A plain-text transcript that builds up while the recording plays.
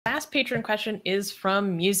last patron question is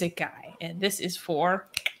from Music Guy, and this is for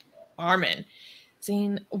Armin.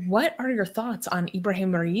 Saying, what are your thoughts on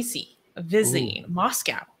Ibrahim Raisi visiting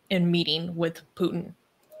Moscow and meeting with Putin?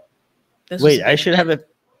 Wait, I should have a...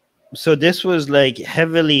 So this was like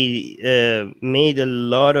heavily made a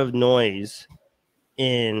lot of noise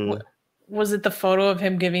in... Was it the photo of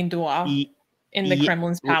him giving dua in the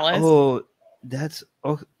Kremlin's palace? Oh, that's...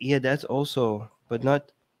 Oh, yeah, that's also... But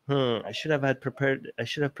not... I should have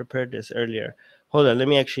prepared this earlier. Hold on, let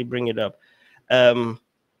me actually bring it up.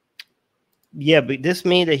 Yeah, but this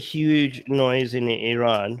made a huge noise in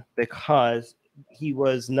Iran because he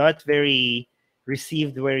was not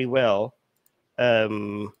received very well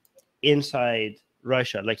inside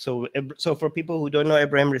Russia. Like, so for people who don't know,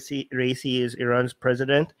 Ibrahim Raisi is Iran's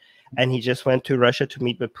president, and he just went to Russia to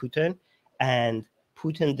meet with Putin, and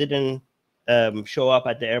Putin didn't show up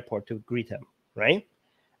at the airport to greet him, right?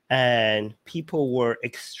 And people were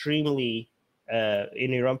extremely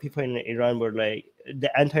people in Iran were like,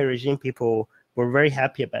 the anti-regime people were very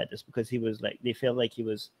happy about this because he was like, they felt like he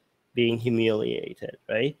was being humiliated,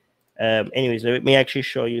 right? Anyways, let me actually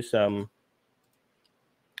show you some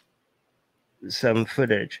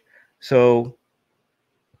footage. So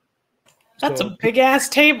that's a big ass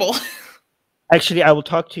table. Actually, I will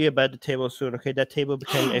talk to you about the table soon. Okay, that table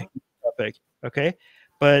became a topic. Okay,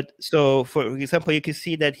 but so for example, you can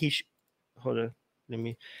see that hold on.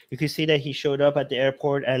 You can see that he showed up at the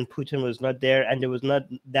airport and Putin was not there, and there was not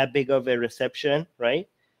that big of a reception, right?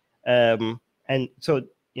 And so,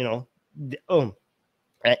 you know,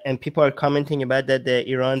 and people are commenting about that the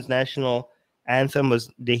Iran's national anthem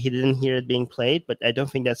he didn't hear it being played, but I don't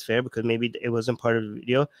think that's fair because maybe it wasn't part of the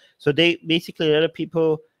video. So they basically, a lot of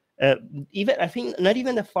people, even I think not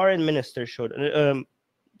even the foreign minister showed.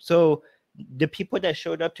 So the people that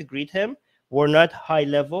showed up to greet him were not high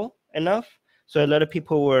level enough. So a lot of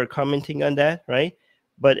people were commenting on that, right?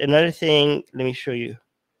 But another thing, let me show you.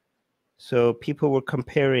 So people were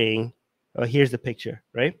comparing. Oh, here's the picture,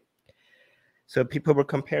 right? So people were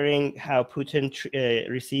comparing how Putin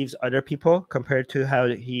receives other people compared to how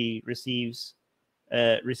he received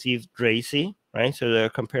Raisi, right? So they're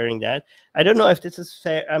comparing that. I don't know if this is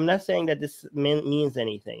fair. I'm not saying that this means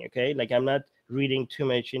anything, okay? Like, I'm not reading too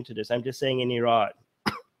much into this. I'm just saying in Iran,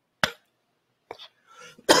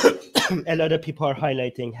 a lot of people are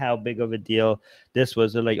highlighting how big of a deal this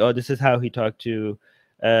was. They're like, oh, this is how he talked to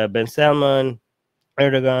Ben Salman,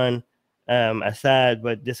 Erdogan, Assad,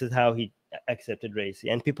 but this is how he accepted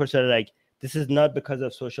Raisi. And people are like, this is not because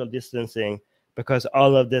of social distancing, because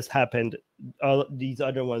all of this happened, all these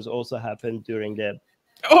other ones also happened during the...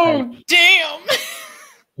 Oh, damn!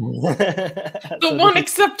 The so one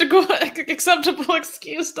acceptable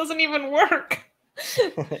excuse doesn't even work.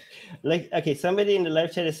 Like, okay, somebody in the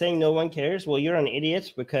live chat is saying no one cares. Well, you're an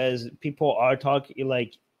idiot because people are talking.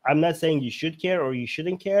 Like, I'm not saying you should care or you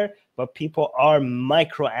shouldn't care, but people are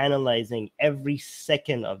micro-analyzing every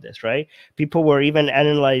second of this, right? People were even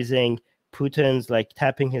analyzing Putin's like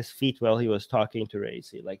tapping his feet while he was talking to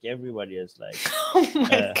Raisi. Like, everybody is like, oh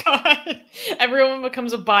my god, everyone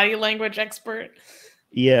becomes a body language expert.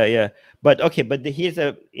 Yeah, but okay, but here's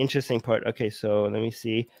a interesting part. Okay, so let me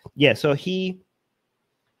see. Yeah, so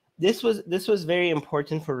this was very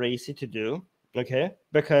important for Raisi to do, okay,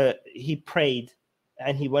 because he prayed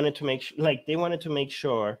and he wanted to make like they wanted to make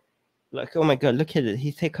sure, like, oh my god, look at it,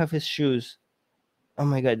 he take off his shoes. Oh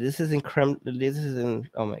my god, this is incredible.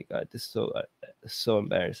 Oh my god, this is so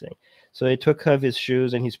embarrassing. So he took off his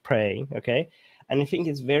shoes and he's praying, okay, and I think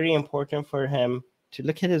it's very important for him to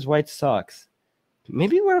look at his white socks.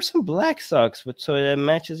 Maybe wear some black socks, but so it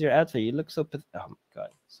matches your outfit. You look so oh my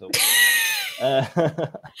god, so.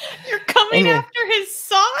 You're coming after his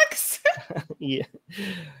socks? Yeah,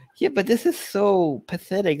 but this is so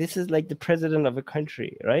pathetic. This is like the president of a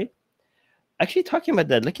country, right? Actually, talking about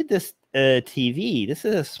that, look at this TV. This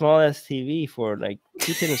is a small ass TV for like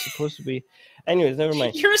Putin is supposed to be. Anyways, never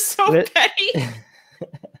mind. You're so petty.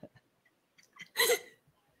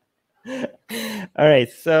 All right,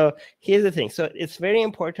 so here's the thing. So it's very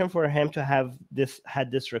important for him to have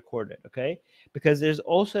had this recorded, okay? Because there's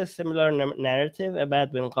also a similar narrative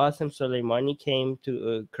about when Qasem Soleimani came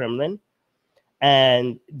to Kremlin,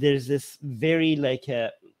 and there's this very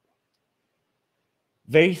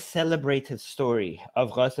very celebrated story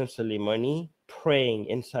of Qasem Soleimani praying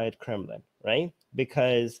inside Kremlin, right?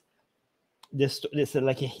 Because this is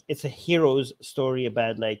like it's a hero's story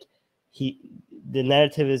about like the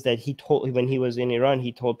narrative is that he told, when he was in Iran,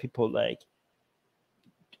 he told people like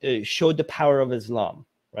showed the power of Islam,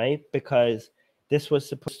 right? Because this was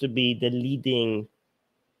supposed to be the leading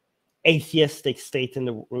atheistic state in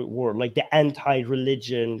the world, like the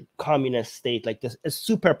anti-religion communist state, like this a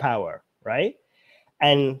superpower, right?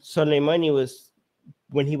 And Soleimani was,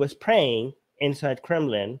 when he was praying inside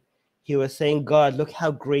Kremlin, he was saying, God, look how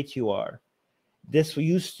great you are. This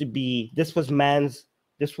used to be, this was man's,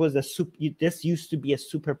 this was a this used to be a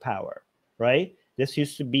superpower, right? This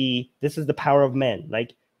used to be, this is the power of men.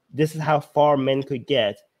 Like, this is how far men could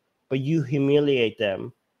get, but you humiliate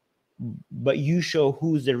them, but you show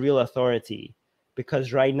who's the real authority,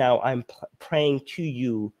 because right now I'm praying to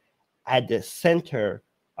you at the center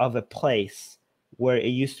of a place where it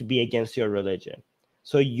used to be against your religion.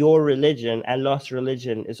 So your religion, Allah's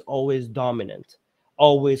religion, is always dominant,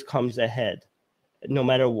 always comes ahead, no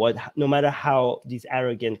matter what, no matter how these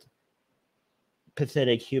arrogant,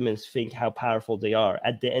 pathetic humans think how powerful they are.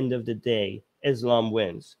 At the end of the day, Islam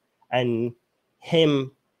wins. And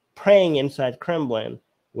him praying inside Kremlin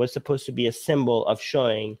was supposed to be a symbol of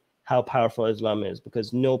showing how powerful Islam is,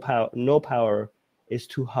 because no power is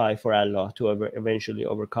too high for Allah to eventually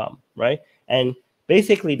overcome, right? And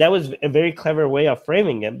basically, that was a very clever way of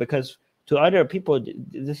framing it, because to other people,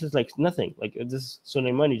 this is like nothing. Like, this is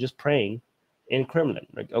Soleimani just praying in Kremlin.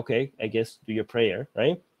 Like, okay, I guess do your prayer,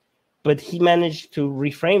 right? But he managed to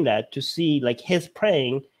reframe that to see like his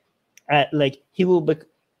praying at, like, he will be,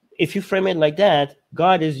 if you frame it like that,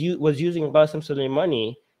 God was using Qasim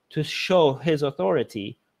Soleimani to show his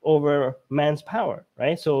authority over man's power,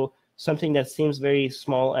 right? So something that seems very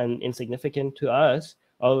small and insignificant to us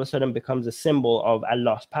all of a sudden becomes a symbol of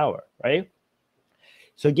Allah's power, right?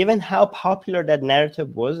 So given how popular that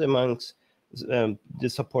narrative was amongst the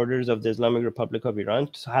supporters of the Islamic Republic of Iran,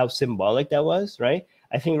 how symbolic that was, right?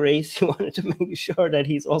 I think Raisi wanted to make sure that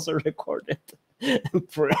he's also recorded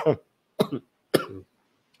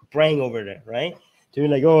praying over there, right? To be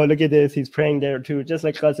like, oh, look at this, he's praying there too, just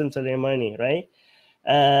like Qasim Soleimani, right?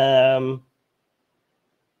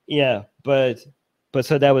 Yeah, but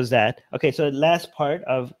so that was that. Okay, so the last part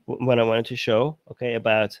of what I wanted to show, okay,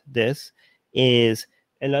 about this is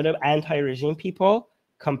a lot of anti-regime people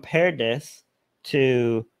compare this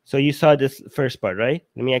to, so you saw this first part, right?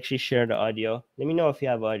 Let me actually share the audio. Let me know if you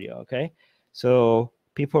have audio, okay? So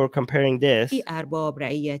people are comparing this. ارباب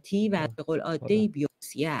رعیتی و به قول عادی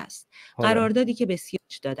بیوسی است. قراردادی که بسیار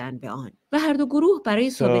دادن به آن و هر دو گروه برای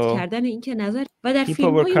ثابت کردن اینکه نظر و در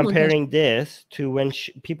people were comparing this to when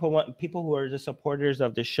people who are the supporters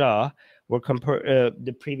of the Shah were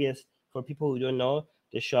the previous, for people who don't know,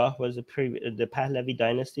 the Shah was the Pahlavi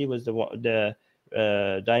dynasty was the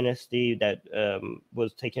dynasty that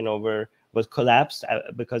was taken over, was collapsed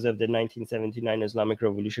because of the 1979 Islamic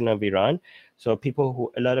Revolution of Iran. So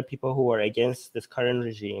a lot of people who are against this current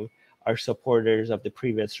regime are supporters of the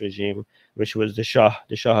previous regime, which was the Shah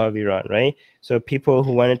of Iran, right? So people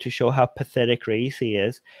who wanted to show how pathetic Raisi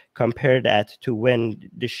is, compare that to when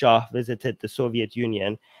the Shah visited the Soviet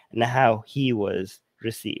Union and how he was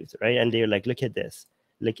received, right? And they're like, look at this.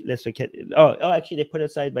 Let's look at, oh, actually they put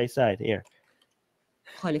it side by side here.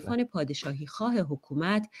 مخالفان پادشاهی خواه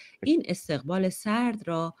حکومت این استقبال سرد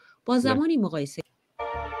را با زمانی مقایسه.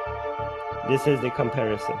 This is the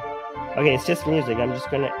comparison. Okay, it's just music. I'm just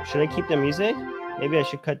gonna, should I keep the music? Maybe I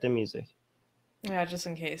should cut the music. Yeah, just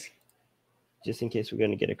in case. Just in case we're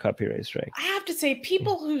gonna get a copyright strike. I have to say,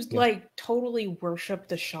 people who like totally worship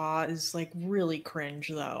the Shah is like really cringe,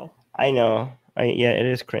 though. I know. Yeah, it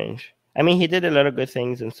is cringe. I mean, he did a lot of good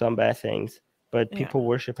things and some bad things, but people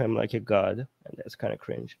worship him like a god, and that's kind of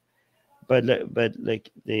cringe. But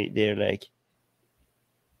like they're like,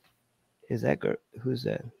 is that who's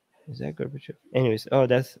that? Is that Gorbachev? Anyways, oh,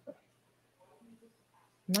 that's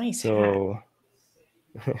nice. So,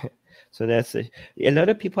 so that's a lot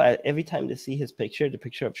of people. Every time they see his picture, the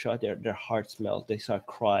picture of Shah, their hearts melt. They start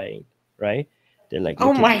crying, right? They're like,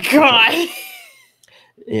 oh my god.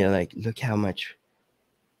 Yeah, like look how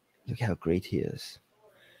great he is.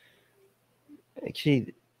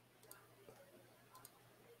 Actually,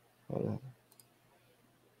 hold on.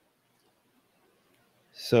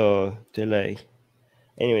 So they're like,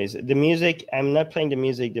 anyways, the music, I'm not playing the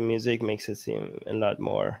music. The music makes it seem a lot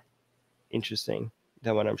more interesting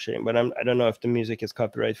than what I'm showing. But I don't know if the music is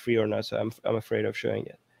copyright free or not, so I'm afraid of showing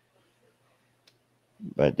it.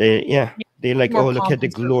 But they like, oh, look at the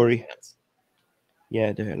glory.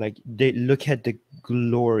 Yeah, they look at the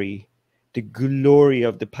glory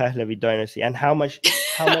of the Pahlavi dynasty and how much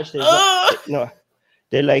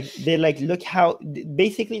they like look how,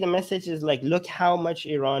 basically the message is like, look how much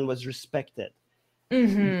Iran was respected.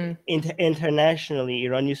 Mm-hmm. Internationally,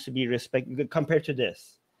 Iran used to be respected compared to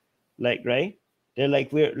this, like, right? They're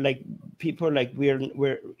like, we're like, people are like,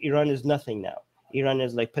 we're Iran is nothing now. Iran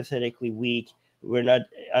is like pathetically weak. we're not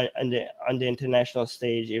on the international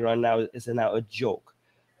stage. Iran now is now a joke.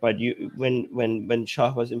 But when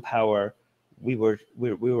Shah was in power, we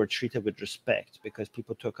were treated with respect because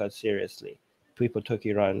people took us seriously. People took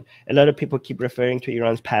Iran. A lot of people keep referring to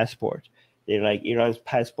Iran's passport. They're like, Iran's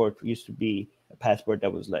passport used to be a passport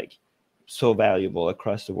that was like so valuable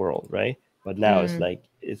across the world, right? But now it's like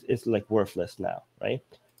it's like worthless now, right?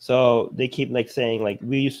 So they keep like saying like,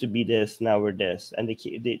 we used to be this, now we're this, and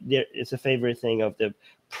it's a favorite thing of the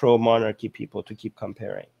pro-monarchy people to keep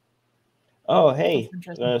comparing. Oh, hey,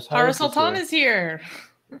 Hara Sultan is here.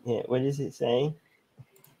 Yeah, what is it saying?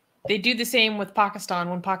 They do the same with Pakistan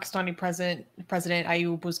when Pakistani President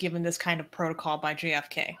Ayub was given this kind of protocol by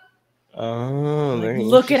JFK. Oh, like,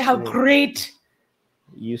 look at how great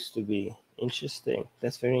used to be. Interesting.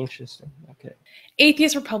 That's very interesting. Okay.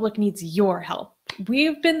 Atheist Republic needs your help.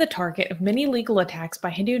 We've been the target of many legal attacks by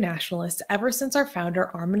Hindu nationalists ever since our founder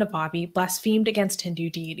Armin Navabi blasphemed against Hindu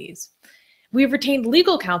deities. We have retained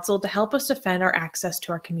legal counsel to help us defend our access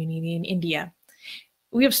to our community in India.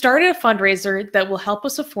 We have started a fundraiser that will help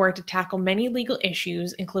us afford to tackle many legal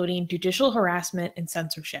issues, including judicial harassment and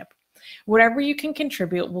censorship. Whatever you can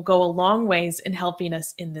contribute will go a long ways in helping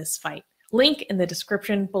us in this fight. Link in the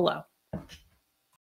description below.